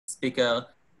speaker,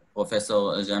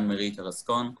 Professor Jean-Marie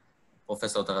Tarascon.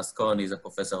 Professor Tarascon is a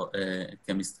professor of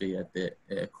chemistry at the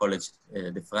Collège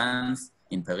de France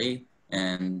in Paris.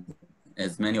 And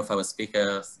as many of our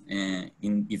speakers,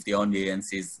 if the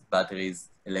audience is batteries,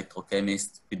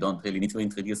 electrochemist, we don't really need to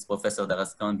introduce Professor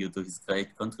Tarascon due to his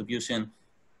great contribution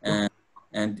and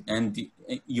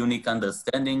unique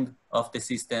understanding of the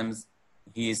systems.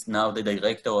 He is now the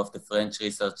director of the French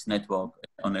Research Network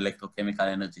on Electrochemical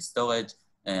Energy Storage,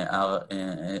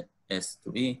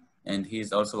 RS2E, and he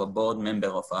is also a board member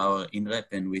of our INREP,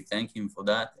 and we thank him for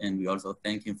that, and we also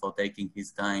thank him for taking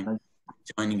his time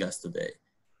joining us today.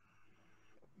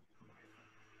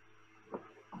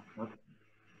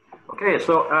 Okay,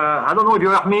 so I don't know if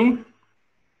you hear me.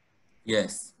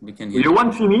 Yes, we can hear you. You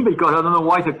won't see me because I don't know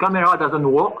why the camera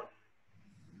doesn't work.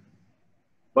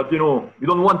 But you know, you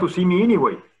don't want to see me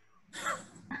anyway.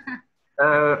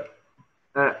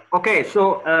 Okay,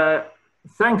 so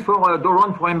thanks for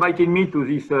Doron for inviting me to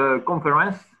this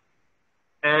conference.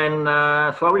 And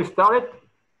so I will start it.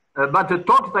 But the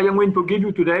talk that I am going to give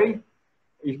you today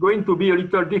is going to be a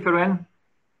little different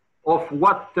of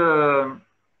what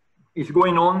is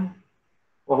going on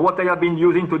or what I have been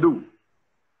using to do.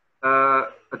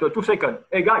 2 seconds.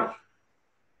 Hey guys.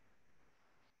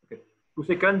 Okay. 2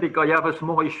 seconds because I have a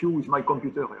small issue with my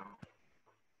computer here.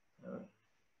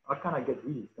 How can I get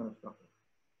rid of this kind of stuff?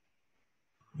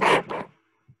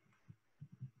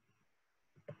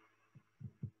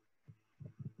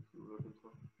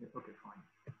 Okay, fine.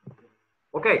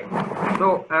 Okay,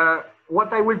 so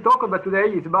what I will talk about today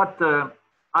is about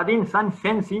adding some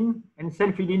sensing and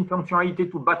self-healing functionality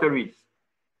to batteries.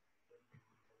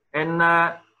 And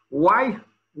why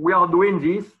we are doing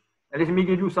this, and let me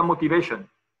give you some motivation.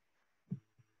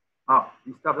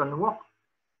 This stuff doesn't work.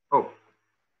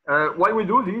 Why we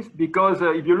do this? Because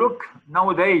if you look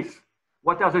nowadays,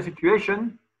 what are the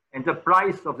situation and the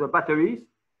price of the batteries,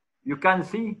 you can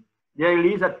see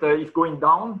daily that it's going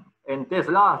down, and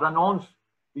Tesla has announced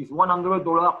this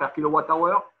 $100 per kilowatt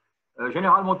hour.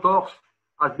 General Motors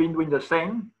has been doing the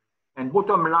same. And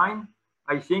bottom line,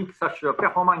 I think such a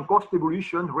performance cost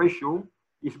evolution ratio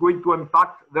is going to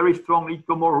impact very strongly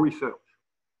tomorrow research.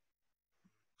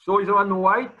 So is on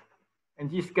white, in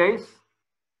this case,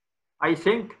 I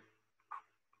think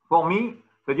for me,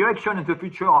 the direction in the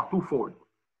future are twofold.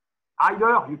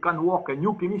 Either you can work a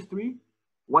new chemistry,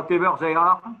 whatever they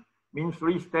are, means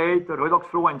free state, redox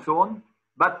flow, and so on.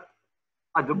 But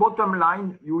at the bottom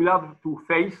line, you will have to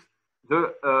face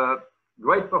the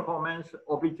great performance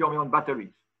of lithium-ion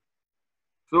batteries.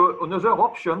 So another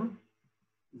option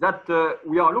that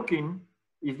we are looking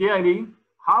is really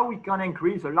how we can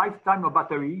increase the lifetime of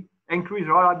battery, increase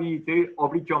reliability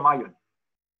of lithium-ion.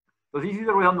 So this is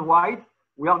the reason why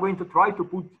we are going to try to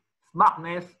put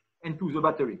smartness into the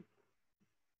battery.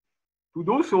 To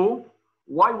do so,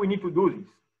 why we need to do this?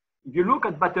 If you look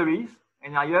at batteries,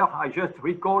 and here I just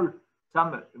recall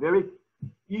some very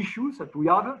issues that we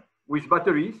have with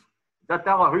batteries that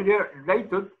are really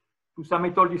related to some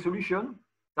metal dissolution,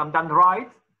 some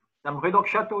dendrites, some redox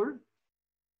shuttle,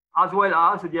 as well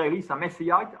as really some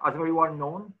SCI, as very well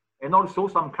known, and also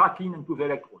some cracking into the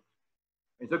electrodes.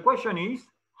 And the question is,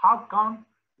 how can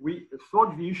we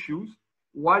solve the issues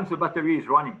while the battery is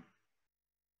running?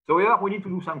 So here we need to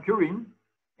do some curing,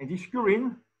 and this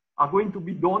curing are going to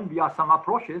be done via some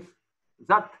approaches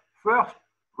that first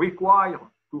require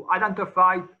to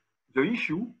identify the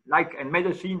issue, like in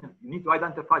medicine, you need to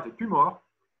identify the tumor,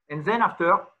 and then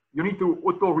after, you need to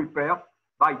auto-repair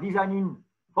by designing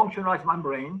functionalized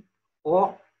membrane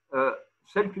or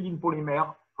self-healing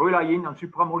polymer relying on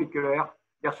supramolecular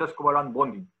versus covalent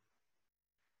bonding.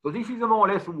 So this is more or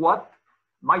less what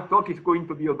my talk is going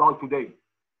to be about today.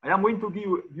 I am going to give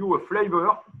you a flavor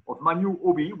of my new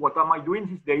hobby. What am I doing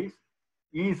these days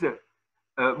is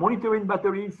monitoring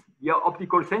batteries via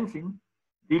optical sensing,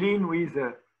 dealing with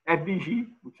FBG,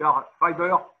 which are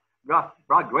fiber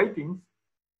Bragg gratings,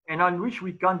 and on which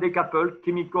we can decouple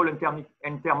chemical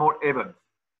and thermal events.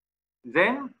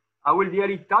 Then I will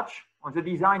really touch on the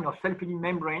design of self-healing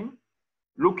membrane,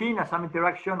 looking at some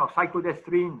interaction of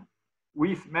cyclodestrine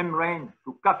with membrane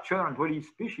to capture and release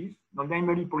species,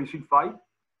 namely polysulfide.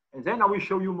 And then I will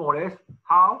show you more or less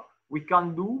how we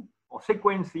can do or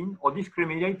sequencing or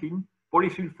discriminating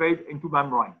polysulfide into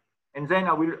membrane. And then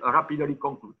I will rapidly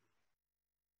conclude.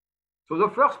 So the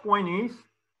first point is,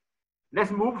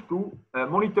 let's move to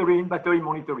monitoring, battery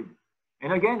monitoring.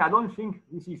 And again, I don't think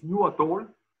this is new at all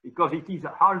because it is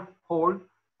half old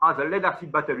as a lead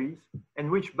acid batteries, in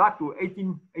which back to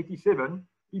 1887,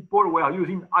 people were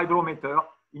using hydrometer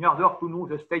in order to know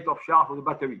the state of charge of the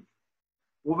battery.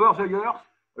 Over the years,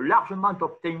 a large amount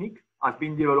of technique has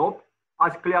been developed,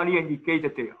 as clearly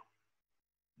indicated here.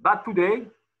 But today,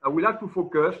 I would like to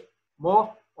focus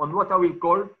more on what I will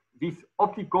call this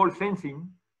optical sensing,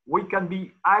 which can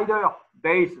be either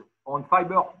based on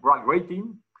fiber Bragg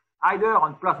rating, either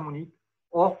on plasmonic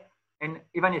or an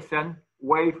evanescent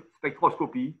wave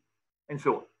spectroscopy, and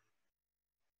so on.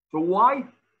 So why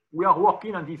we are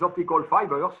working on these optical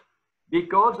fibers?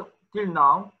 Because till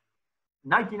now,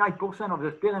 99% of the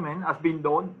experiment has been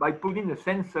done by putting the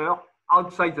sensor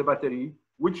outside the battery,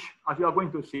 which, as you are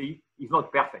going to see, is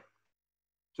not perfect.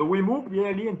 So we moved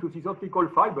really into this optical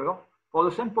fiber for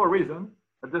the simple reason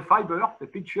that the fiber, the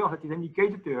picture that is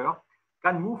indicated here,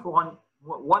 can move for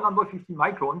 150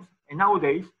 microns. And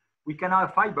nowadays, we can have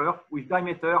a fiber with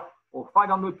diameter of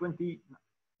 520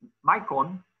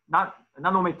 micron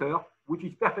nanometer, which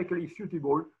is perfectly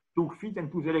suitable to fit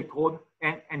into the electrode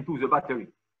and to the battery.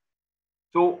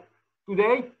 So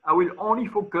today, I will only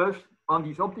focus on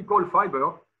these optical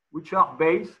fiber, which are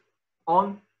based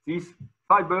on this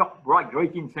fiber Bragg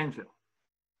rating sensor.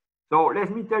 So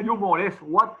let me tell you more or less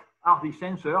what are these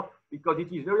sensors, because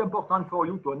it is very important for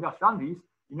you to understand this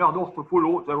in order to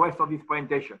follow the rest of this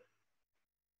presentation.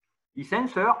 The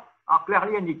sensors are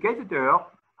clearly indicated here,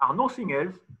 are nothing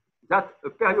else than a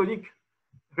periodic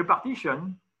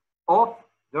repartition of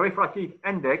the refractive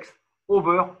index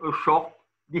over a short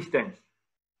distance.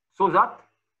 So that,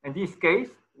 in this case,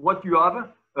 what you have,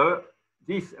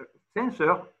 this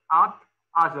sensor acts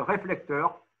as a reflector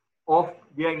of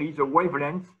the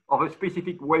wavelength of a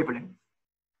specific wavelength,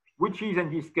 which is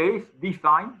in this case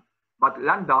defined, but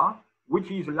lambda, which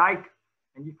is like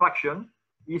in diffraction,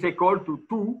 is equal to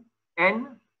 2n,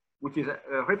 which is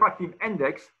a refractive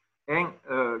index, and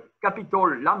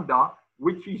capital lambda,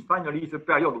 which is finally the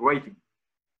period rating.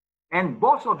 And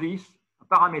both of these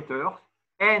parameters,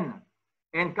 n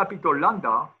and capital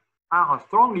lambda, are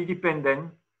strongly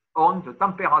dependent on the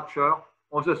temperature,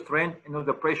 on the strength, and on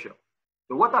the pressure.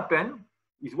 So what happens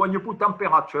is when you put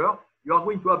temperature, you are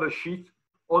going to have a shift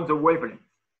on the wavelength,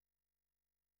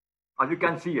 as you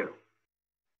can see here.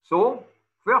 So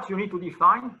first you need to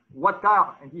define what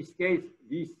are, in this case,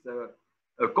 this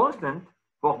constant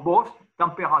for both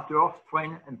temperature,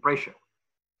 strength, and pressure.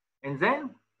 And then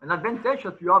an advantage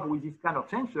that you have with this kind of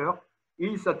sensor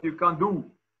is that you can do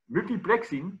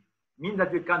multiplexing, means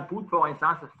that you can put, for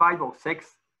instance, 5 or 6,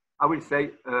 I will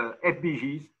say,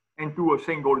 FBGs into a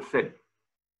single cell.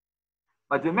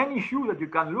 But the main issue that you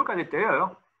can look at it here,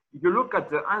 if you look at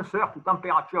the answer to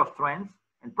temperature, strength,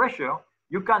 and pressure,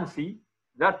 you can see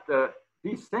that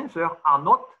these sensors are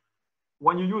not,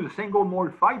 when you use a single mole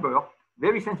fiber,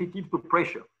 very sensitive to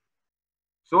pressure.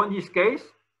 So in this case,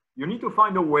 you need to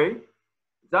find a way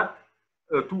that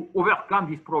to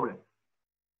overcome this problem.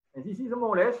 And this is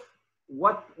more or less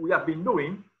what we have been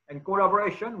doing in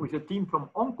collaboration with a team from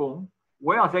Hong Kong,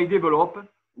 where they develop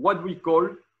what we call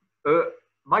a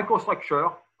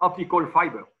microstructure optical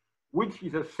fiber, which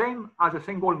is the same as a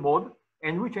single mode,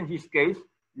 and which in this case,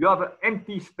 you have an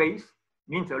empty space,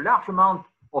 means a large amount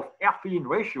of air filling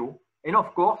ratio, and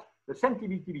of course, the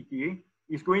sensitivity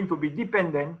is going to be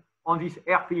dependent on this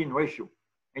air filling ratio.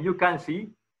 And you can see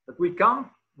that we can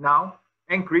now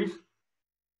increase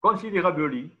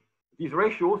considerably this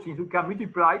ratio, since we can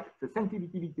multiply the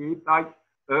sensitivity by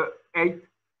 8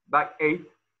 by 8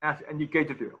 as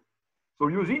indicated here. So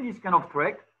using this kind of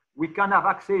trick, we can have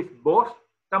access both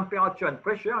temperature and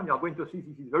pressure, and you are going to see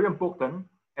this is very important,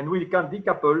 and we can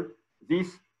decouple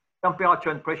this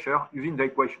temperature and pressure using the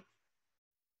equation.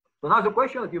 So now the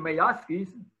question that you may ask is,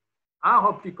 are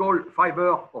optical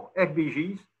fiber or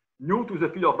FBGs new to the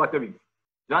field of batteries?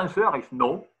 The answer is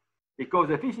no, because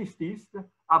the physicists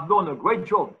have done a great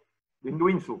job in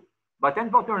doing so. But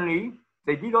unfortunately,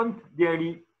 they didn't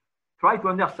really try to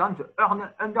understand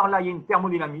the underlying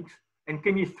thermodynamics and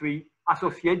chemistry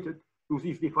associated to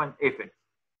these different effects.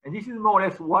 And this is more or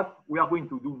less what we are going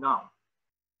to do now.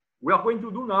 We are going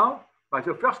to do now, but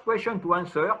the first question to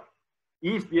answer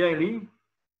is really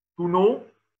to know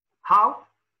how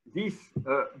these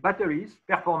batteries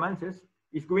performances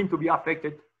is going to be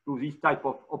affected to this type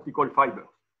of optical fibers.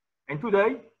 And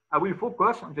today, I will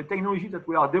focus on the technology that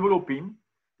we are developing,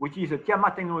 which is a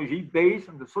Tiamat technology based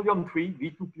on the sodium-3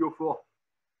 V2PO4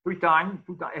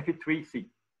 3x2Fe3C,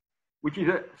 which is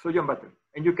a sodium battery.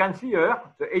 And you can see here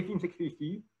the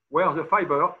 18650, where the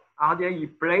fiber are really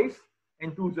placed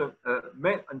into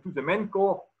the main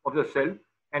core of the cell,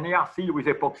 and they are sealed with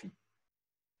epoxy.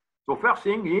 So first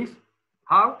thing is,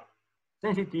 how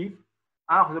sensitive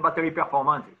are the battery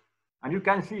performances? And you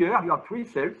can see here, you have 3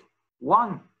 cells,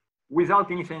 1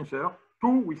 without any sensor, 2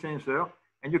 with sensor,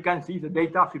 and you can see the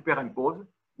data superimposed,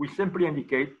 which simply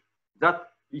indicate that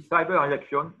this fiber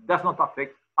injection does not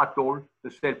affect at all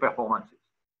the cell performances.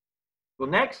 So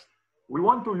next, we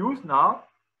want to use now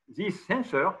this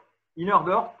sensor in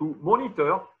order to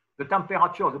monitor the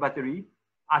temperature of the battery.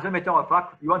 As a matter of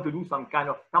fact, you want to do some kind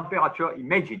of temperature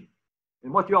imaging.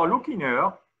 And what you are looking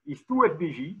here is two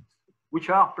FBGs, which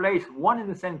are placed one in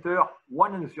the center,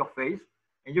 one in the surface.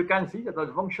 And you can see that as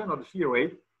a function of the C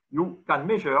rate, you can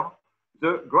measure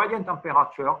the gradient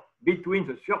temperature between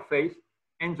the surface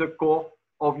and the core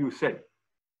of your cell.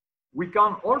 We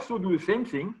can also do the same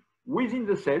thing within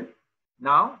the cell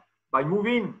now by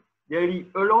moving daily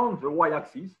along the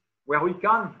y-axis, where we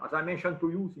can, as I mentioned to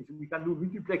you, since we can do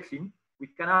multiplexing, we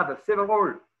can have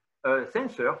several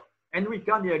sensors, and we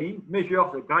can really measure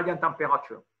the gradient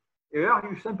temperature. Here,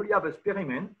 you simply have an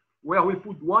experiment where we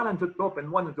put one at the top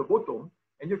and one at the bottom,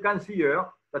 and you can see here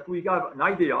that we have an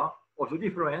idea of the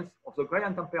difference of the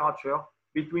gradient temperature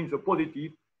between the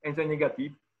positive and the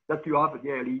negative that you have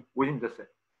daily within the cell.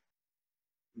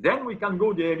 Then we can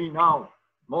go daily now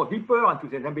more deeper into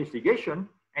the investigation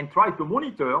and try to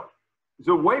monitor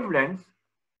the wavelengths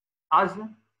as,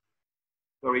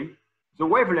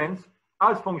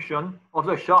 function of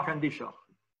the charge and discharge.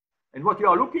 And what you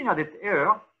are looking at it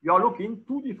here, you are looking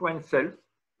two different cells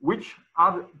which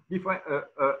have different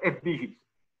FBGs.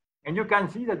 And you can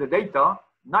see that the data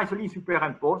nicely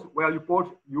superimposed where you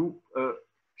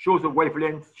show the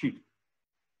wavelength shift.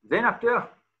 Then after,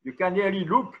 you can really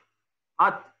look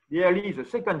at the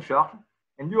second chart,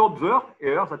 and you observe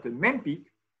here that the main peak,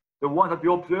 the one that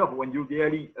you observe when you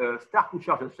start to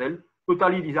charge the cell,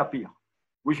 totally disappear,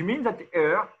 which means that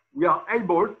here we are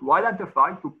able to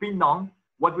identify, to pin down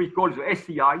what we call the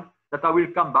SCI, that I will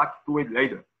come back to it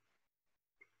later.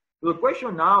 So the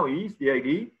question now is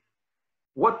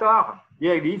what are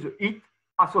the heat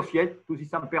associated to this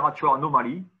temperature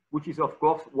anomaly, which is of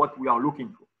course what we are looking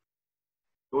for.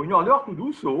 So in order to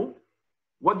do so,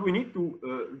 what we need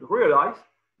to realize,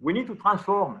 we need to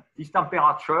transform this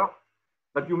temperature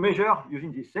that you measure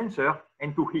using this sensor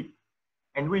into heat.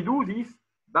 And we do this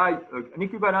by an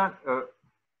equivalent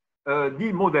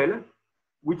D model,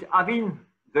 which having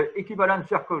the equivalent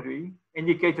circuitry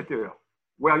indicated here,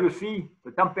 where you see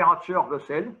the temperature of the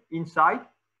cell inside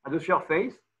at the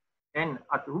surface and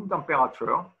at room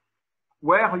temperature,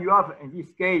 where you have, in this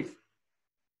case,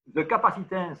 the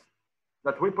capacitance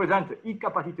that represent the heat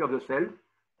capacity of the cell,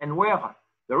 and where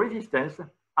the resistance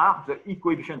are the heat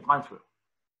coefficient transfer.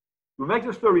 To make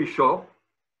the story short,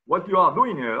 what you are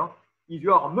doing here is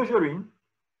you are measuring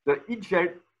the heat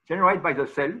generated by the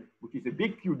cell, which is a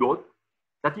big Q dot,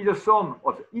 that is the sum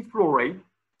of the heat flow rate,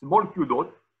 small q dot,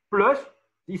 plus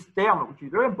this term, which is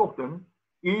very important,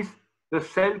 is the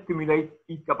cell cumulative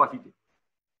heat capacity.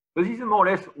 So this is more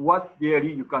or less what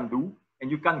daily you can do,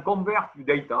 and you can convert your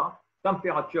data,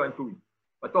 temperature into heat.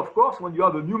 But of course, when you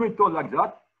have a new method like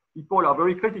that, people are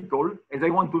very critical and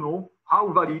they want to know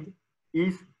how valid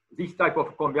is this type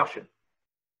of conversion.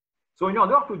 So in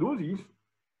order to do this,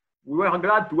 we were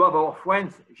glad to have our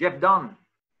friends Jeff Dunn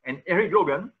and Eric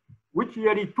Logan, which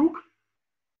really took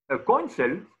a coin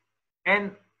cell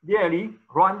and really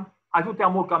ran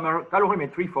isothermal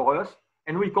calorimetry for us,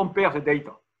 and we compare the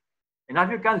data. And as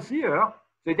you can see here,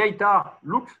 the data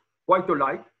looks quite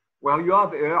alike, where you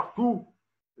have here two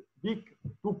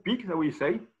peaks, I will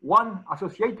say, one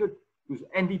associated with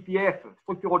NDPF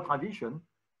structural transition,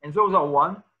 and the other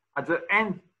one at the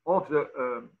end of the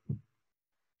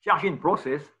charging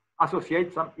process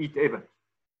associate some heat events.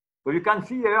 So you can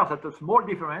see here that a small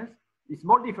difference, this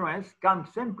small difference comes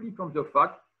simply from the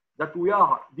fact that we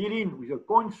are dealing with a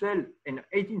coin cell in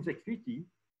 18650,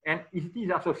 and it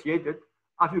is associated,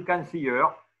 as you can see here,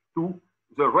 to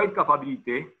the rate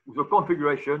capability, with the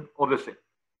configuration of the cell.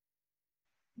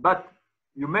 But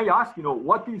you may ask,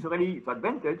 what is really the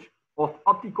advantage of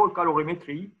optical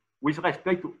calorimetry with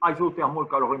respect to isothermal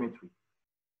calorimetry?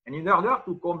 And in order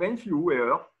to convince you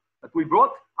here that we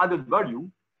brought added value,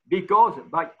 because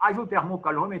by isothermal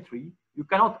calorimetry, you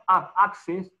cannot have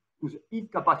access to the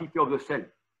heat capacity of the cell.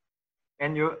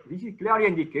 And this is clearly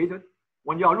indicated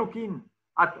when you are looking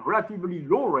at relatively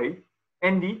low rate,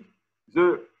 indeed,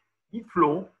 the heat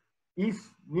flow is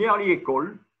nearly equal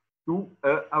to,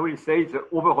 I will say, the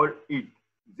overall heat.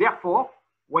 Therefore,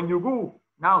 when you go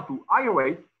now to high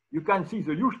rate, you can see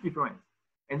the huge difference.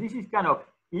 And this is kind of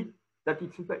heat that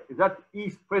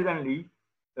is presently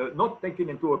not taken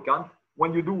into account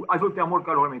when you do isothermal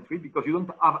calorimetry, because you don't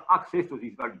have access to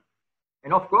this value.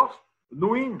 And of course,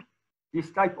 knowing this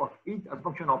type of heat as a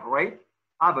function of rate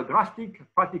have a drastic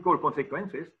practical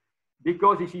consequences,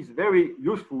 because this is very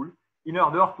useful in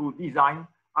order to design,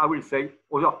 I will say,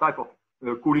 other type of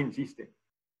cooling system.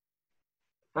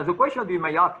 So the question we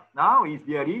may ask now is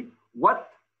really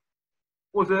what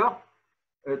other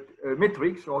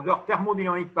metrics or other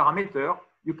thermodynamic parameter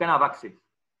you can have access.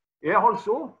 Here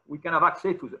also, we can have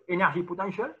access to the energy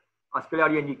potential, as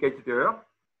clearly indicated here.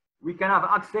 We can have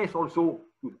access also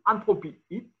to entropy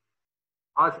heat,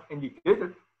 as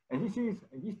indicated. And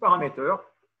these parameters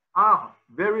are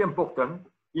very important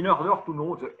in order to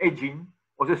know the aging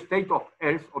or the state of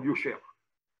health of your share.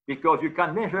 Because you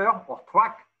can measure or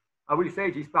track, I will say,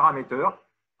 this parameter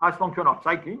as function of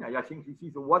cycling. I think this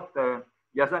is what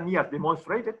Yazami has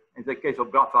demonstrated in the case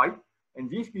of graphite. And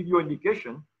this gives you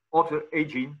indication of the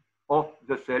aging of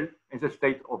the cell and the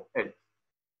state of health.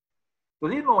 So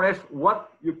this is more or less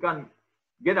what you can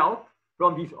get out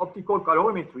from this optical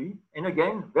calorimetry. And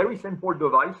again, very simple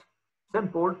device,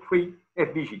 simple 3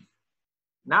 FDGs.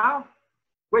 Now,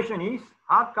 question is,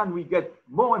 how can we get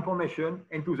more information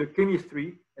into the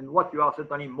chemistry and what you are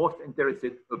certainly most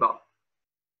interested about?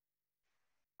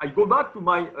 I go back to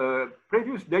my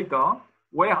previous data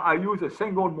where I use a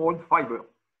single mode fiber.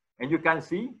 And you can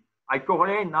see I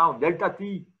correlate now delta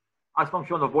T as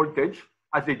function of voltage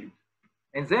as reduced.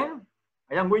 And then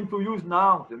I am going to use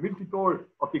now the multiple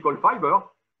optical fiber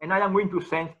and I am going to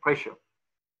sense pressure.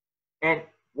 And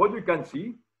what you can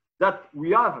see that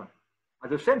we have at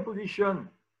the same position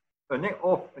an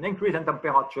increase in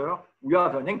temperature, we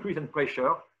have an increase in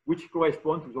pressure, which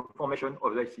corresponds to the formation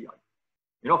of the SCI.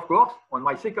 And of course, on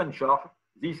my second chart,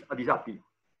 this disappears.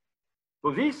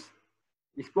 So this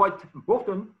is quite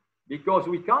important because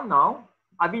we can now,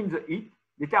 having the heat,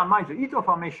 determine the heat of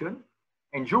formation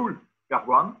in joule per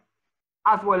gram,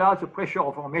 as well as the pressure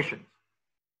of formations.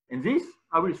 And this,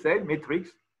 I will say, metrics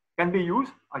can be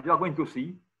used, as you are going to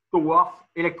see, towards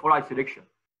electrolyte selection.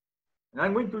 And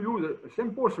I'm going to use a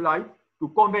simple slide to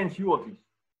convince you of this.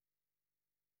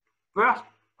 First,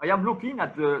 I am looking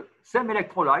at the same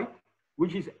electrolyte,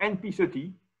 which is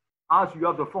NP30, as you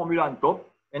have the formula on top,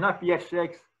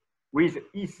 NaPH6 with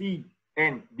EC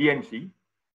and DMC,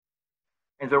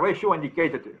 and the ratio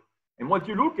indicated here. And what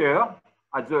you look here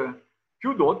at the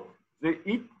Q dot, the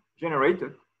heat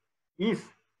generated is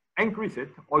increased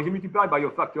or is multiplied by a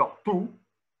factor 2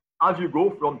 as you go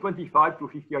from 25 to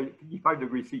 55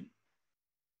 degrees C.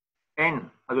 And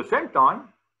at the same time,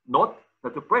 note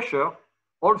that the pressure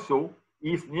also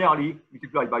is nearly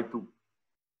multiplied by 2.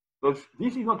 So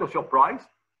this is not a surprise,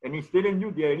 and it's telling you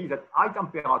really that high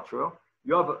temperature,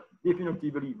 you have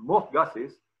definitively more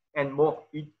gases and more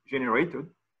heat generated,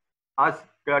 as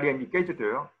clearly indicated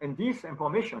here. And these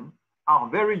information are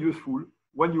very useful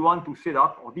when you want to set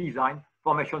up or design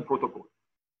formation protocol.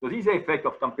 So this is the effect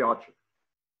of temperature.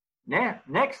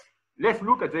 Next, let's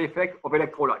look at the effect of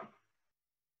electrolyte.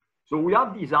 So we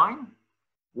have designed,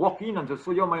 working on the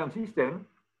sodium-ion system,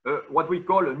 what we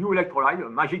call a new electrolyte, a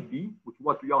magic B, which is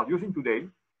what we are using today,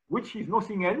 which is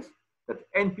nothing else than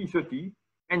NP30,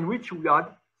 and which we add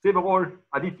several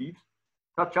additives,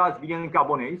 such as vinylene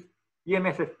carbonase,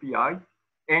 EMSFPI,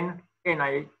 and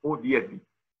NiODFB.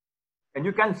 And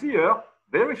you can see here,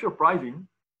 very surprising,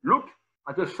 look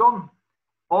at the sum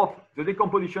of the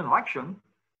decomposition reaction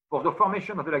for the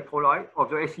formation of the electrolyte of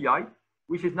the SCI,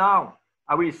 which is now,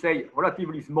 I will say,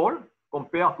 relatively small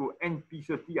compared to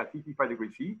NP30 at 55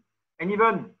 degrees C. And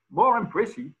even more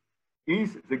impressive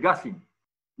is the gassing.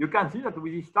 You can see that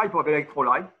with this type of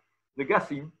electrolyte, the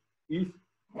gassing is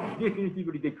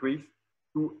definitively decreased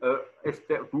to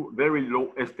very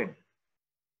low extent.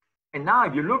 And now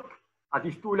if you look at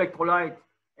these two electrolytes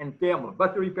in terms of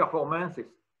battery performances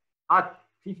at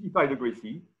 55 degrees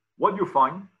C, what you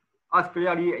find, as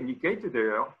clearly indicated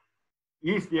there,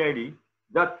 is really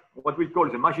that what we call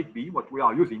the magic B, what we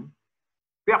are using,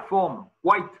 perform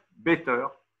quite better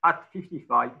at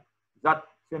 55 than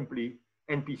simply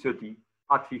NP30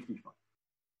 at 55.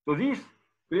 So this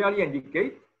clearly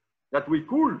indicates that we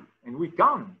could and we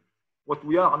can. What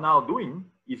we are now doing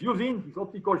is using this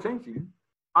optical sensing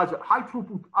as a high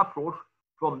throughput approach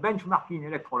from benchmarking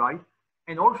electrolyte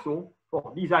and also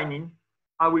for designing,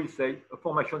 I will say, a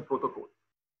formation protocol.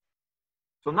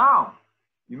 So now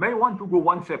you may want to go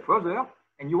one step further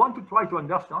and you want to try to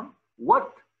understand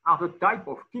what are the type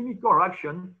of chemical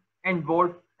reaction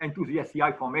involved into the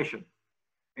SCI formation.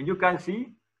 And you can see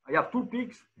I have two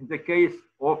peaks in the case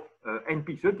of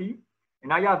NP30,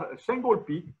 and I have a single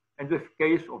peak in the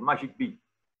case of magic B.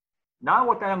 Now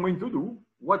what I am going to do,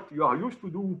 what you are used to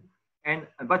do in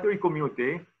a battery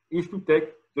community, is to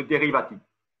take the derivative.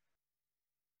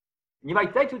 And if I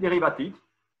take the derivative,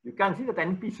 you can see that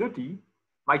NP30,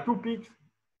 my two peaks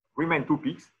remain two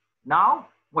peaks. Now,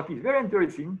 what is very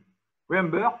interesting,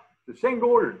 remember the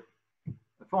single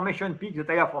formation peak that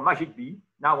I have for magic B.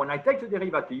 Now, when I take the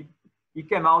derivative, it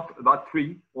came out about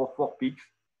 3 or 4 peaks,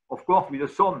 of course, with the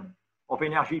sum of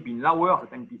energy being lower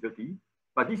than NP30.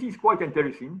 But this is quite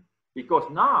interesting because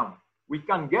now we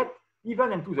can get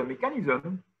even into the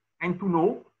mechanism and to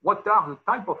know what are the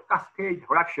type of cascade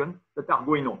reactions that are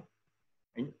going on.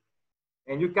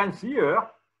 And you can see here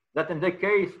that in the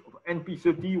case of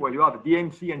NP30, where you have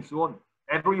DMC and so on,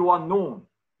 everyone knows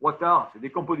what are the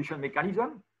decomposition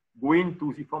mechanisms going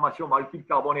to the formation of alkyl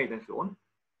carbonate and so on.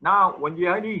 Now, when you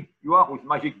are with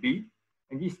magic B,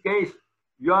 in this case,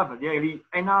 you have the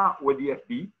Na with the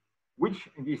FB, which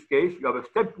in this case, you have a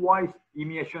stepwise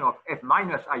elimination of F-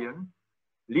 ion,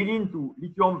 leading to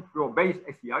lithium fluoride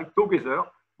SEI together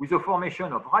with the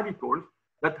formation of radicals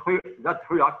that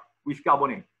react with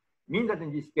carbonate. Means that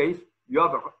in this case, you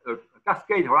have a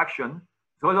cascade reaction.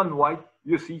 The reason why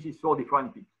you see these 4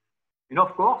 different peaks. And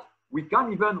of course, we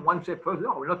can even one step further,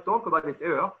 I will not talk about it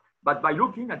here, but by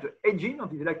looking at the aging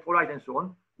of these electrolytes and so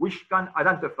on, which can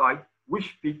identify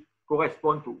which peak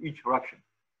correspond to each reaction.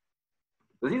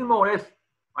 So this is more or less,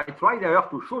 I tried here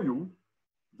to show you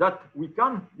that we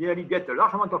can really get a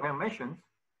large amount of information,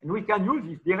 and we can use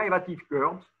these derivative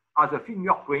curves as a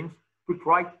fingerprints to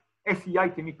track SEI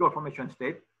chemical formation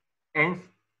state, hence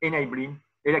enabling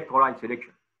electrolyte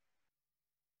selection.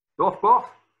 So of course,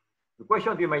 the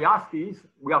question you may ask is,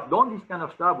 we have done this kind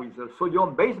of stuff with a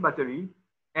sodium-based battery,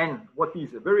 and what is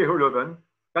very relevant,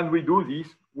 can we do this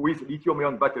with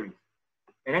lithium-ion batteries?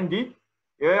 And indeed,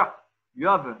 here you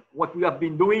have what we have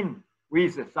been doing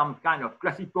with some kind of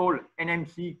classical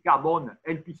NMC carbon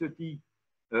LP30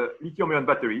 lithium-ion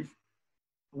batteries.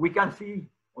 We can see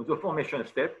on the formation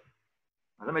step,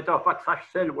 as a matter of fact, such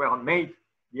cells were made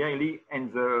yearly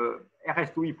and the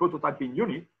RS2E prototyping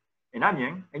unit in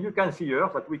Amiens, and you can see here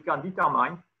that we can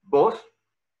determine both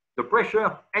the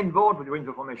pressure involved during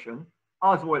the formation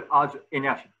as well as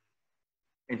energy.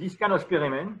 And this kind of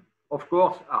experiment, of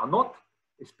course, are not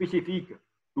specific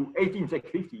to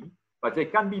 18650, but they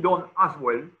can be done as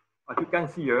well, as you can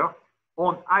see here,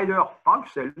 on either pulp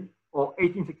cell or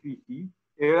 18650.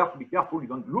 Here, be careful, you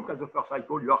don't look at the first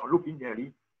cycle, you are looking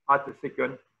really at the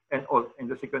second and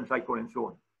the second cycle and so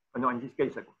on. No, in this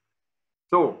case, cycle.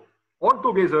 So,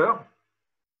 altogether,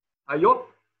 I hope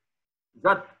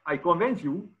that I convince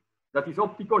you that this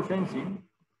optical sensing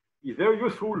is very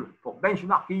useful for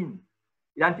benchmarking,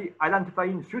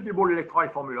 identifying suitable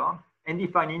electrolyte formula, and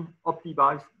defining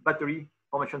optimized battery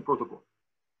formation protocol.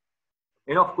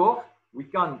 And of course, we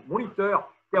can monitor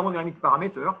thermodynamic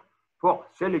parameters for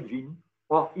cell aging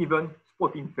or even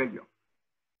spotting failure.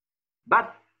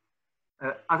 But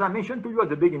as I mentioned to you at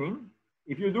the beginning,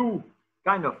 if you do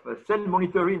kind of cell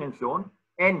monitoring and so on,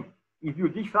 and if you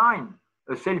define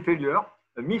a cell failure,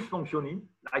 a misfunctioning,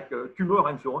 like a tumor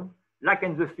and so on, like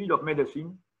in the field of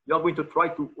medicine, you are going to try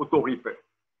to auto-repair.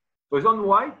 So that's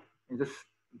why, in the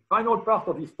final part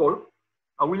of this talk,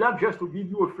 I will have just to give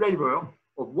you a flavor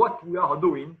of what we are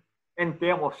doing in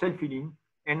terms of self-healing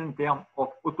and in terms of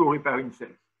auto-repairing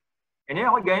cells. And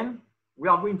here again, we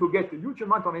are going to get a huge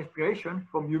amount of inspiration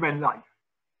from human life.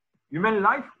 Human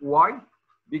life, why?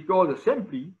 Because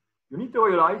simply, you need to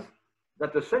realize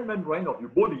that the cell membrane of your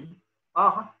body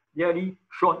are really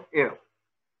shown here.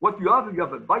 What you have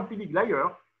a biphilic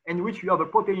layer in which you have a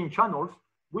protein channels,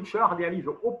 which are really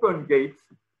the open gates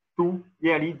to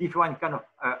really different kind of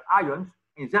ions,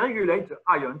 and they regulate the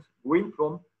ions going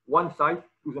from one side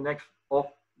to the next of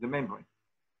the membrane.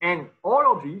 And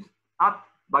all of these act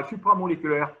by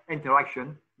supramolecular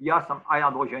interaction via some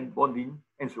hydrogen bonding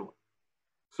and so on.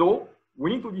 So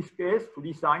we need to discuss, to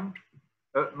design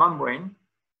a membrane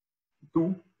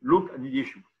to look at the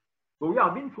issues. So we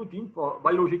have been shooting for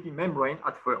biological membrane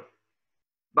at first.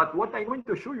 But what I'm going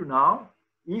to show you now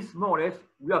is more or less,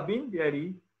 we have been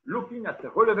really looking at the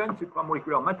relevant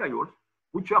supramolecular materials,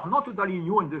 which are not totally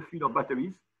new in the field of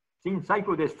batteries, since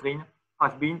cyclodestrine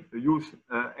has been used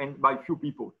and by few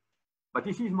people. But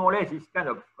this is more or less this kind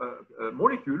of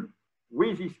molecule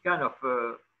with this kind of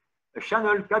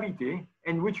channel cavity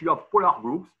in which you have polar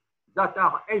groups that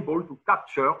are able to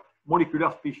capture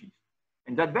molecular species.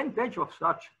 And the advantage of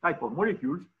such type of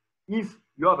molecules is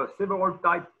you have several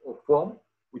types of form,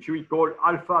 which we call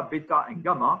alpha, beta, and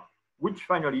gamma, which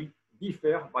finally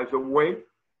differ by the weight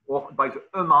or by the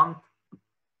amount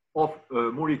of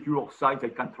molecule or size they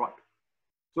can track.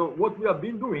 So what we have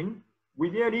been doing, we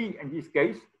really, in this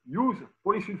case, use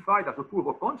polysulfide as a proof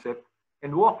of concept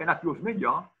and work in aqueous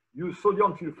media, use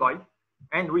sodium sulfide,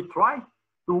 and we try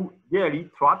to really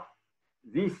trap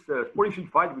this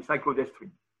polysulfide with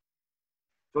cyclodestrine.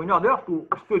 So in order to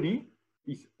study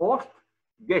this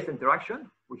host-guest interaction,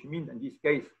 which means in this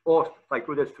case, host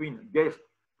cyclodestrine guest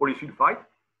polysulfide,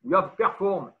 we have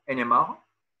performed NMR,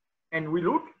 And we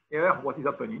look here what is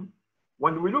happening.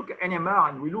 When we look at NMR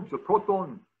and we look the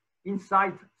proton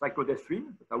inside cyclodextrin,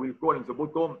 that I will call in the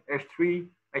bottom H3,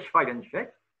 H5, and H6,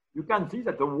 you can see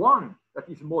that the one that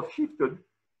is most shifted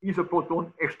is a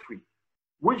proton H3,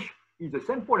 which is a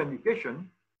simple indication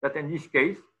that in this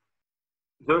case,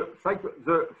 the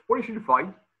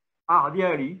polysulfides are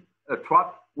really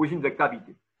trapped within the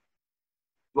cavity.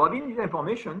 So having this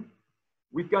information,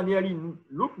 we can really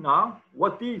look now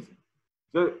what is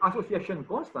the association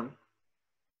constant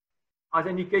as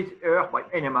indicated here by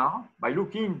NMR, by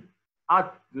looking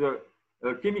at the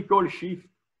chemical shift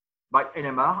by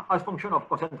NMR as function of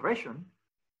concentration.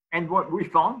 And what we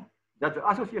found that the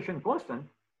association constant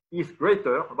is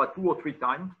greater, about 2 or 3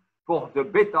 times, for the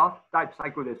beta type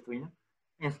cyclodextrin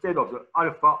instead of the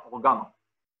alpha or gamma.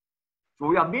 So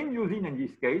we have been using in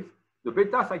this case the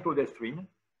beta cyclodextrin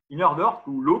in order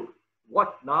to look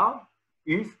what now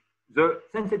is the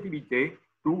sensitivity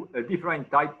to a different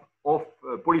type of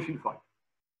polysulfide.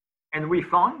 And we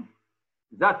found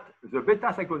that the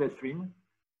beta cyclodextrin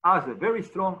has a very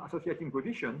strong associating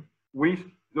coefficient with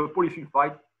the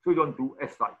polysulfide sodium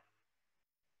 2S side.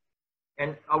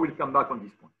 And I will come back on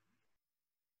this point.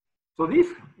 So this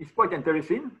is quite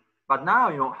interesting, but now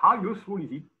you know how useful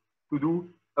is it to do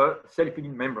a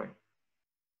self-healing membrane.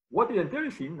 What is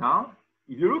interesting now,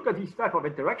 if you look at this type of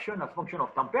interaction as function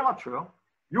of temperature,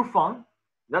 you found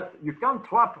that you can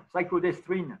trap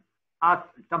cyclodextrin at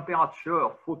temperature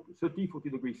 30, 40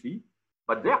 degrees C,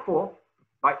 but therefore,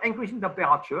 by increasing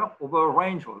temperature over a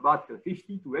range of about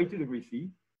 50 to 80 degrees C,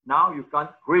 now you can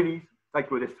release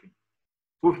cyclodextrin.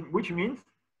 So, which means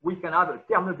we can have a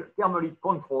thermally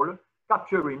controlled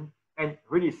capturing and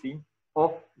releasing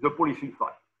of the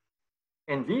polysulfide.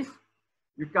 And this,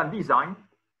 you can design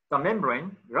the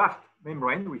membrane, graft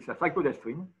membrane with a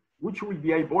cyclodextrin, which will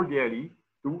be able really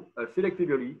to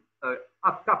selectively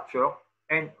capture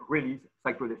and release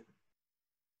cyclodextrin.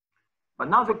 But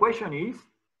now the question is,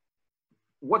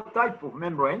 what type of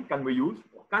membrane can we use,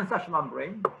 or can such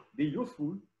membrane be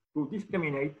useful to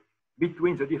discriminate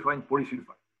between the different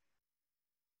polysulfides?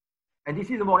 And this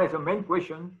is more or less the main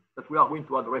question that we are going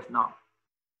to address now.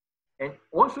 And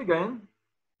once again,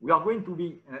 we are going to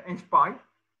be inspired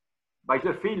by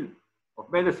the field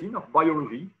of medicine, of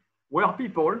biology, where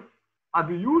people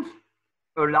have used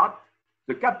a lot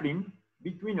the coupling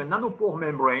between a nanopore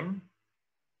membrane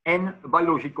and a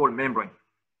biological membrane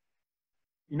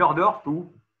in order to,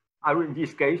 in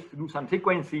this case, to do some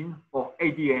sequencing or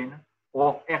ADN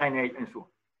or RNA and so on.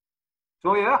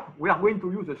 So here we are going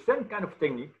to use the same kind of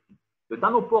technique, the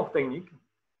nanopore technique,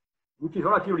 which is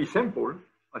relatively simple,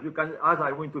 as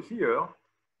I'm going to see here,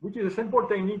 which is a simple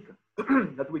technique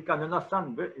that we can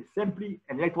understand very simply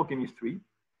in electrochemistry,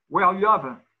 where you have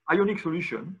an ionic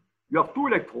solution, you have 2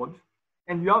 electrodes,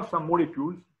 and you have some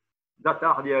molecules that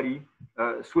are really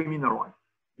swimming around.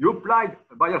 You applied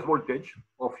a bias voltage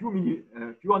of few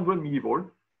hundred millivolts,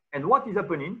 and what is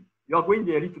happening? You are going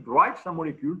really to drive some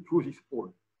molecule through this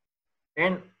hole.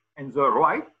 And on the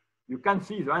right, you can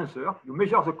see the answer. You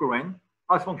measure the current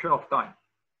as function of time.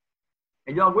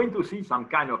 And you are going to see some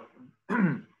kind of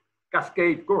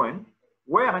cascade current,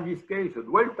 where in this case, the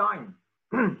dwell time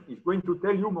is going to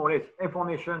tell you more or less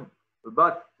information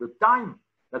about the time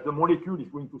that the molecule is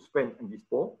going to spend in this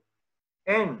pore.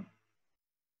 And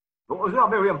the other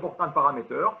very important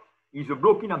parameter is the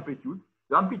blocking amplitude,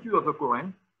 the amplitude of the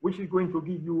current, which is going to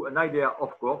give you an idea,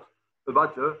 of course,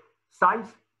 about the size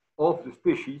of the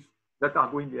species that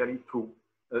are going really through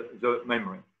the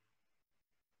membrane.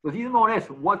 So this is more or less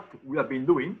what we have been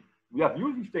doing. We have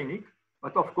used this technique,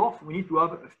 but of course, we need to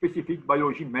have a specific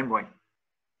biology membrane.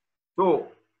 So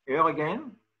here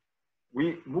again,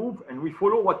 we move and we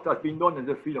follow what has been done in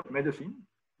the field of medicine,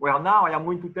 where now I am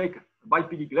going to take a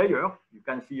biphilic layer. You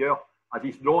can see here as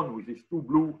it's drawn with these 2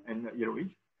 blue and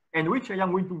yellowish, and which I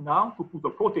am going to now to put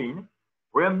a protein.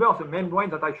 Remember the membrane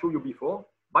that I showed you before,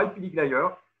 biphilic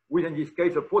layer, with in this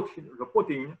case the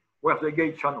protein where the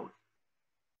gate channels.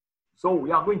 So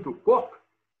we are going to cork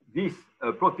this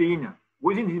protein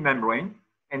within the membrane,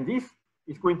 and this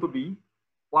is going to be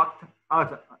what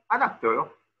as an adapter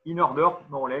in order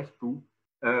more or less to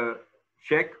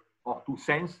check or to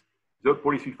sense the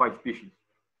polysulfide species.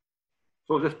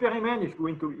 So the experiment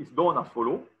is done as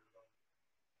follows.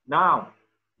 Now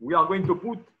we are going to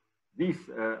put this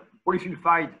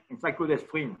polysulfide and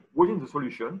cyclodextrin within the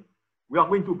solution. We are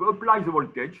going to apply the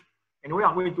voltage, and we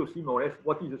are going to see more or less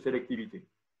what is the selectivity.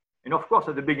 And of course,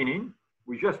 at the beginning,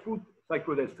 we just put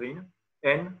cyclodextrin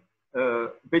and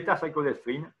beta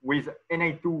cyclodextrin with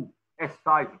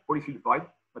Na2S5 polysulfide,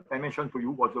 that I mentioned to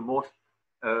you was the most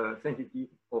sensitive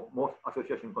or most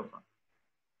association constant.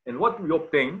 And what we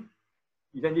obtain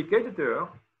is indicated here.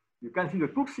 You can see the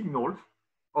two signals.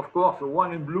 Of course, the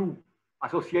one in blue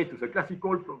associated to the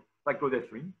classical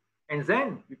cyclodextrin. And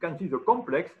then you can see the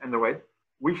complex and the red,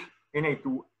 which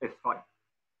Na2S5.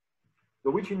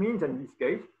 So which means in this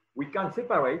case, we can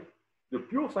separate the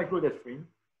pure cyclodextrin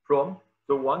from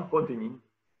the one containing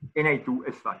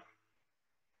Na2S5.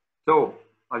 So,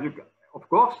 as you can, of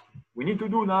course, we need to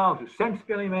do now the same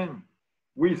experiment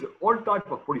with all types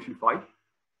of polysulfide.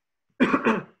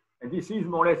 And this is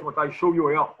more or less what I show you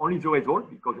here, only the result,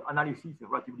 because analysis is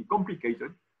relatively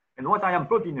complicated. And what I am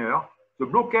plotting here, the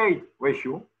blockade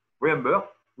ratio, remember,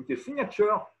 with the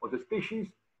signature of the species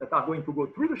that are going to go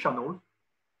through the channels,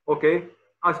 okay,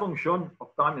 as function of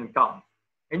time and count.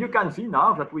 And you can see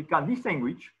now that we can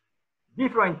distinguish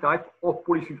different types of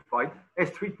polysulfide,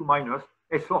 S3 to minus,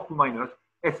 S4 to minus,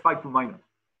 S5 to minus.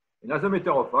 And as a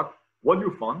matter of fact, what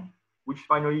you found, which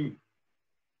finally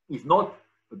is not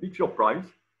a big surprise,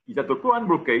 is that the current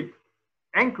blockade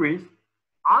increase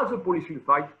as the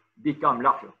polysulfide become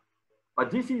larger.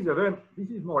 But this is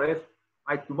more or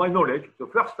less, to my knowledge, the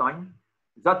first time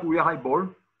that we are able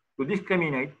to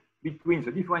discriminate between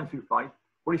the different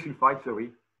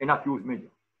polysulfide, and aqueous media.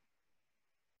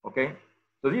 Okay,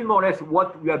 so this is more or less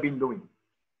what we have been doing.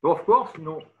 So of course, you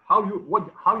know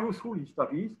how useful this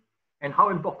stuff is and how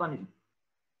important is it.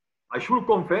 I should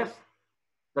confess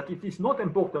that it is not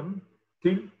important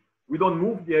till we don't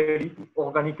move the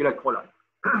organic electrolyte,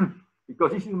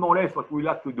 because this is more or less what we'll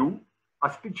have to do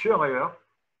as picture here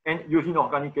and using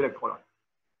organic electrolyte.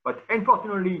 But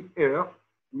unfortunately here,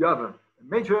 we have a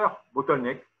major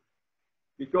bottleneck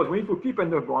because we need to keep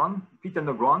underground,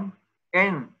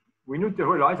 and we need to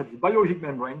realize that the biologic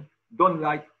membrane don't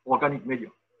like organic media.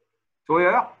 So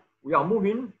here, we are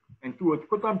moving into a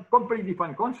completely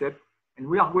different concept, and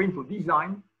we are going to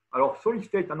design our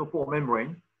solid-state nanopore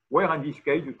membrane, where in this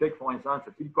case, you take, for instance,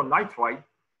 a silicon nitride,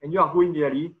 and you are going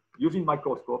really, using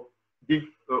microscope, dig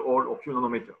a hole of few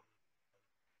nanometers.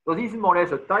 So this is more or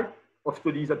less a type of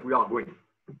studies that we are doing.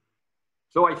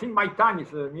 So I think my time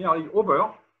is nearly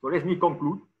over, so let me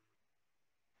conclude.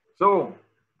 So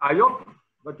I hope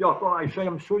that I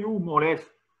shall show you more or less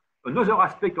another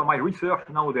aspect of my research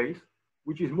nowadays,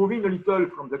 which is moving a little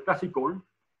from the classical,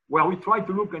 where we try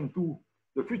to look into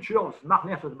the future of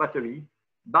smartness of the battery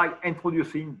by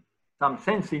introducing some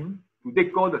sensing to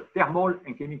decode thermal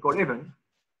and chemical events,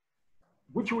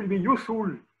 which will be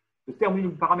useful, the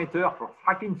thermal parameter for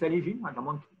tracking cell aging, as I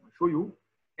want to show you.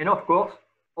 And of course,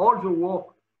 all the work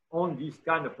on this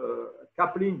kind of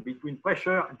coupling between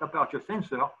pressure and temperature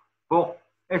sensor for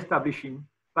establishing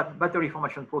battery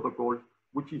formation protocol,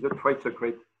 which is a trade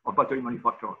secret of battery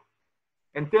manufacturers.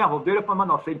 In terms of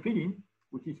development of cell feeding,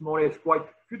 which is more or less quite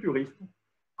futurist,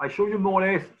 I show you more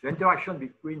or less the interaction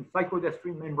between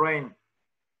cyclodextrin membrane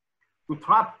to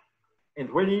trap and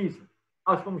release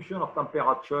as function of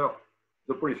temperature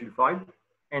the polysulfide,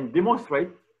 and demonstrate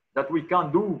that we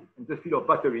can do in the field of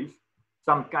batteries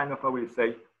some kind of, I will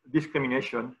say,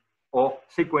 discrimination or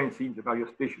sequencing the various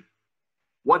species.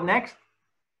 What next?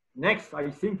 Next, I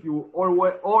think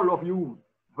all of you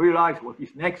realize what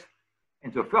is next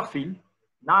in the first field.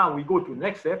 Now we go to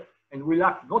next step, and we'll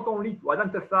have not only to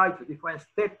identify the different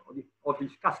steps of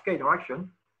this cascade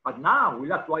reaction, but now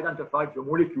we'll have to identify the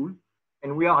molecule,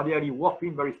 and we are really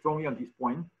working very strongly on this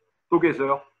point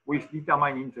together with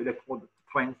determining the electrode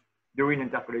strength during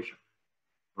interpolation.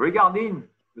 Regarding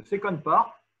the second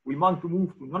part, we want to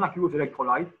move to non-aqueous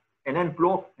electrolyte and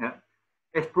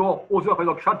explore other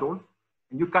redox shuttles.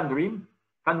 And you can dream,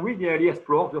 can we really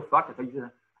explore the fact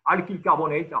that alkyl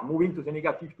carbonates are moving to the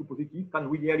negative to positive? Can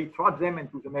we really trap them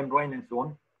into the membrane and so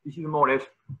on? This is more or less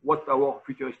what our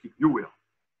futuristic view is.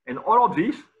 And all of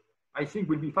this, I think,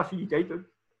 will be facilitated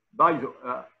by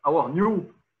our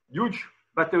new huge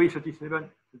battery 30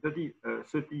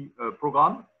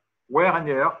 program, where and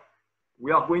there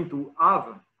we are going to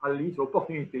have at least the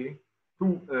opportunity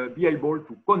to be able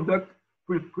to conduct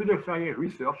predictive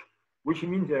research, which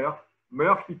means there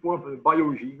merge people from the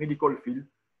biology, medical field,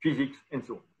 physics, and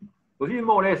so on. So this is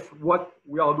more or less what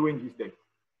we are doing these days.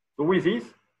 So with this,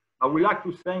 I would like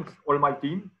to thank all my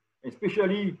team,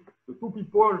 especially the two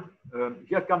people,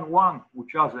 Jacques Wang,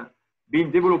 which has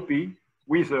been developing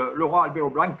with Laura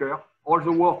Albero-Blanker, all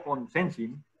the work on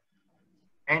sensing,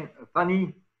 and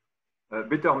Fanny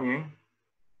Bettermier,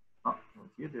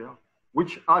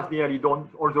 which has nearly done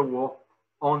all the work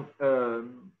on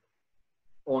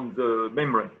the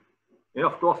membrane. And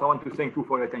of course, I want to thank you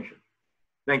for your attention.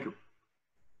 Thank you.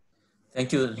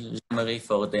 Thank you, Jean-Marie,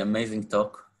 for the amazing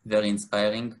talk. Very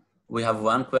inspiring. we have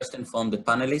one question from the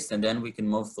panelists, and then we can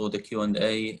move through the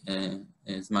Q&A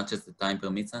as much as the time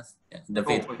permits us. Yeah.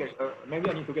 David. Oh, okay. Maybe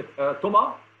I need to get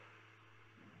Thomas.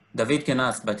 David can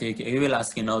ask, but he will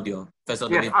ask in audio. Professor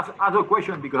Yes, David. ask a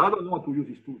question because I don't know how to use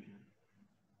this tool.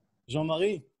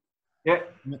 Jean-Marie? Yeah.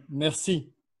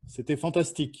 Merci. C'était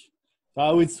fantastique.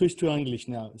 I will switch to English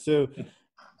now. So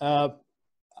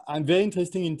I'm very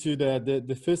interested into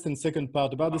the first and second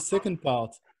part. About the second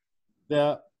part,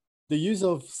 the use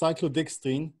of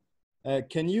cyclodextrin,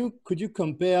 could you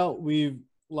compare with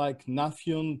like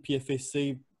Nafion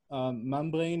PFSA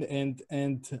membrane?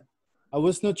 And I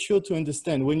was not sure to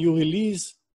understand, when you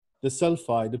release the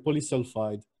sulfide, the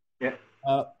polysulfide, Yeah.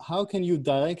 how can you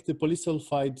direct the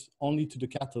polysulfide only to the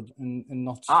cathode and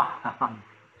not?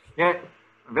 Yeah,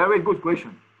 very good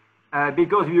question.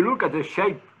 Because if you look at the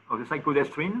shape of the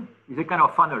cyclodextrin, it's a kind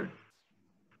of funnel,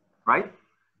 right?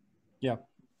 Yeah.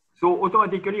 So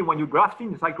automatically, when you graft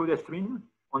in the cyclodextrin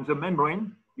on the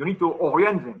membrane, you need to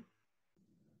orient them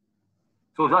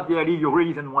so that really you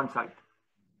release on one side.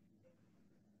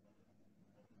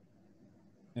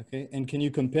 Okay, and can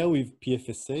you compare with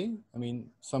PFSA? I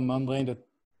mean, some membrane that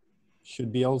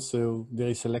should be also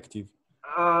very selective.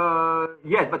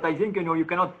 Yes, but I think you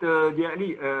cannot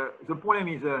really. The problem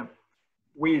is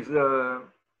with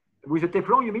the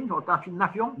Teflon, you mean, or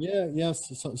Nafion? Yeah, yes,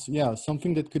 yeah,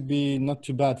 something that could be not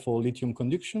too bad for lithium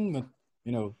conduction, but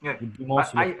yeah. would be more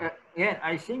selective.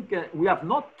 I think we have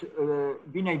not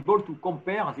been able to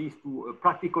compare these to a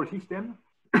practical system.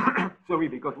 Sorry,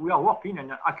 because we are working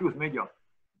in aqueous media.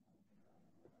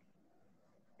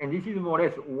 And this is more or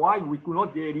less why we could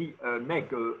not really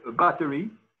make a battery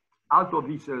out of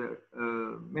this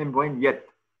membrane yet.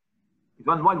 It's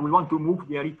one why we want to move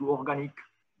really to organic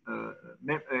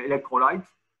electrolytes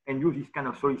and use this kind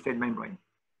of solid state membrane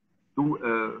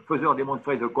to further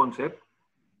demonstrate the concept.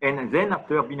 And then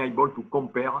after being able to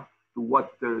compare to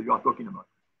what you are talking about.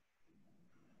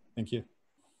 Thank you.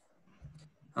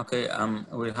 Okay,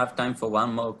 we'll have time for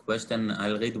one more question.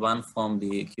 I'll read one from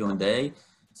the Q&A.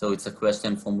 So it's a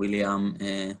question from William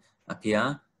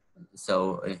Apia.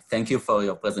 So thank you for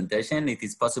your presentation. It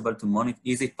is possible to monitor,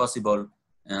 is it possible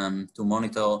to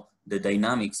monitor the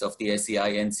dynamics of the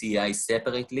SEI and CEI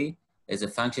separately as a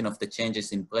function of the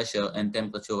changes in pressure and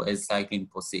temperature as cycling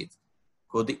proceeds?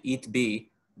 Could it be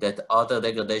that other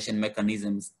degradation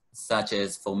mechanisms, such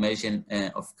as formation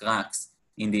of cracks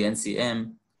in the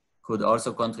NCM, could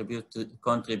also contribute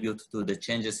to the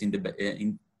changes in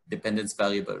the dependence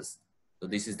variables? So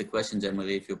this is the question,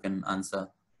 Jean-Marie, if you can answer.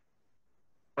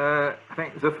 I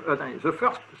think the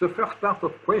first part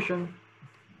of question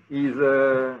is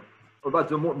about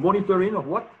the monitoring of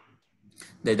what?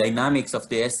 The dynamics of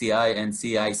the SEI and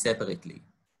CEI separately.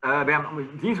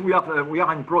 This we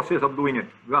are in process of doing it.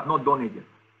 We have not done it yet.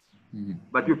 Mm-hmm.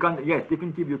 But you can, yes,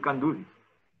 definitely you can do this.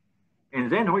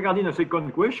 And then regarding the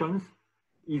second question,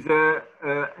 is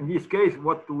in this case,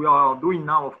 what we are doing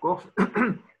now, of course,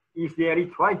 is really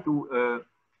try to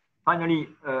finally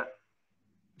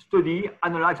study,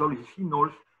 analyze all these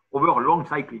signals over long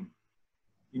cycling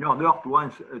in order to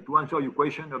answer your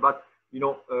question about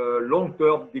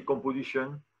long-term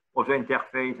decomposition of the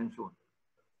interface and so on.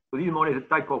 So this is more or less the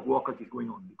type of work that is going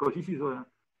on, because this is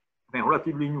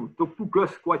relatively new. It took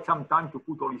us quite some time to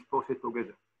put all this process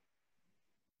together.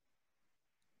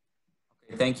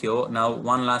 Okay, thank you. Now,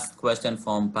 one last question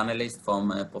from panelists,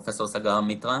 from Professor Sagar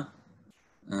Mitra.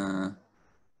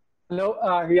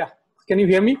 Hello, yeah, can you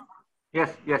hear me?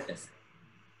 Yes.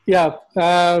 Yeah,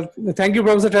 thank you,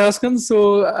 Professor Tarascon.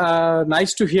 So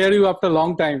nice to hear you after a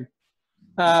long time.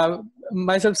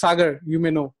 Myself, Sagar, you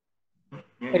may know.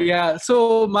 Yeah,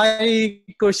 so my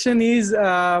question is,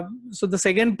 so the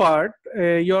second part,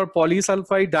 your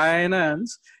polysulfide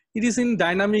dianions, it is in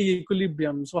dynamic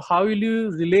equilibrium. So how will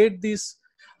you relate this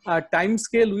time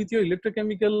scale with your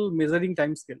electrochemical measuring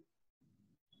time scale?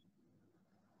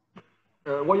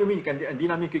 What do you mean?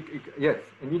 Dynamic? Yes,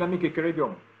 in dynamic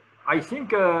equilibrium. I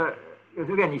think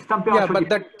again, it's temperature. Yeah, but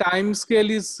the time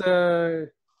scale is.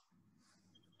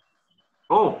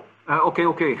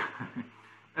 Okay.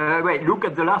 Wait, look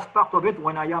at the last part of it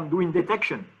when I am doing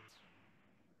detection.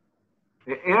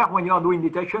 Here, when you are doing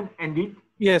detection, indeed.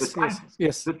 Yes.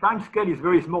 The time scale is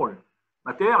very small,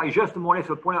 but here is just more or less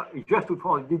a point. It's just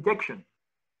for detection.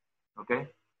 Okay.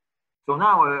 So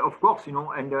now, of course,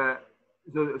 and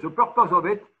the purpose of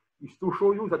it is to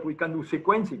show you that we can do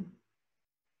sequencing.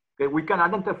 Okay, we can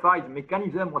identify the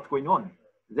mechanism, what's going on.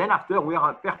 Then after, we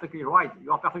are perfectly right.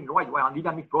 You are perfectly right. We are a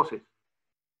dynamic process.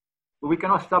 So we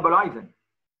cannot stabilize them.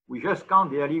 We just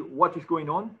count really what is going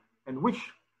on and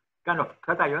which kind of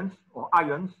cations or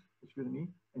ions, excuse me,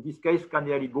 in this case, can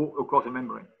really go across the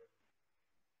membrane.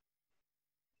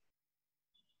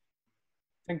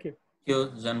 Thank you. Thank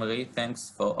you, Jean-Marie.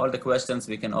 Thanks for all the questions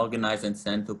we can organize and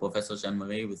send to Professor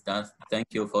Jean-Marie with that. Thank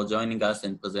you for joining us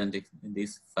and presenting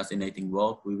this fascinating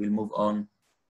work. We will move on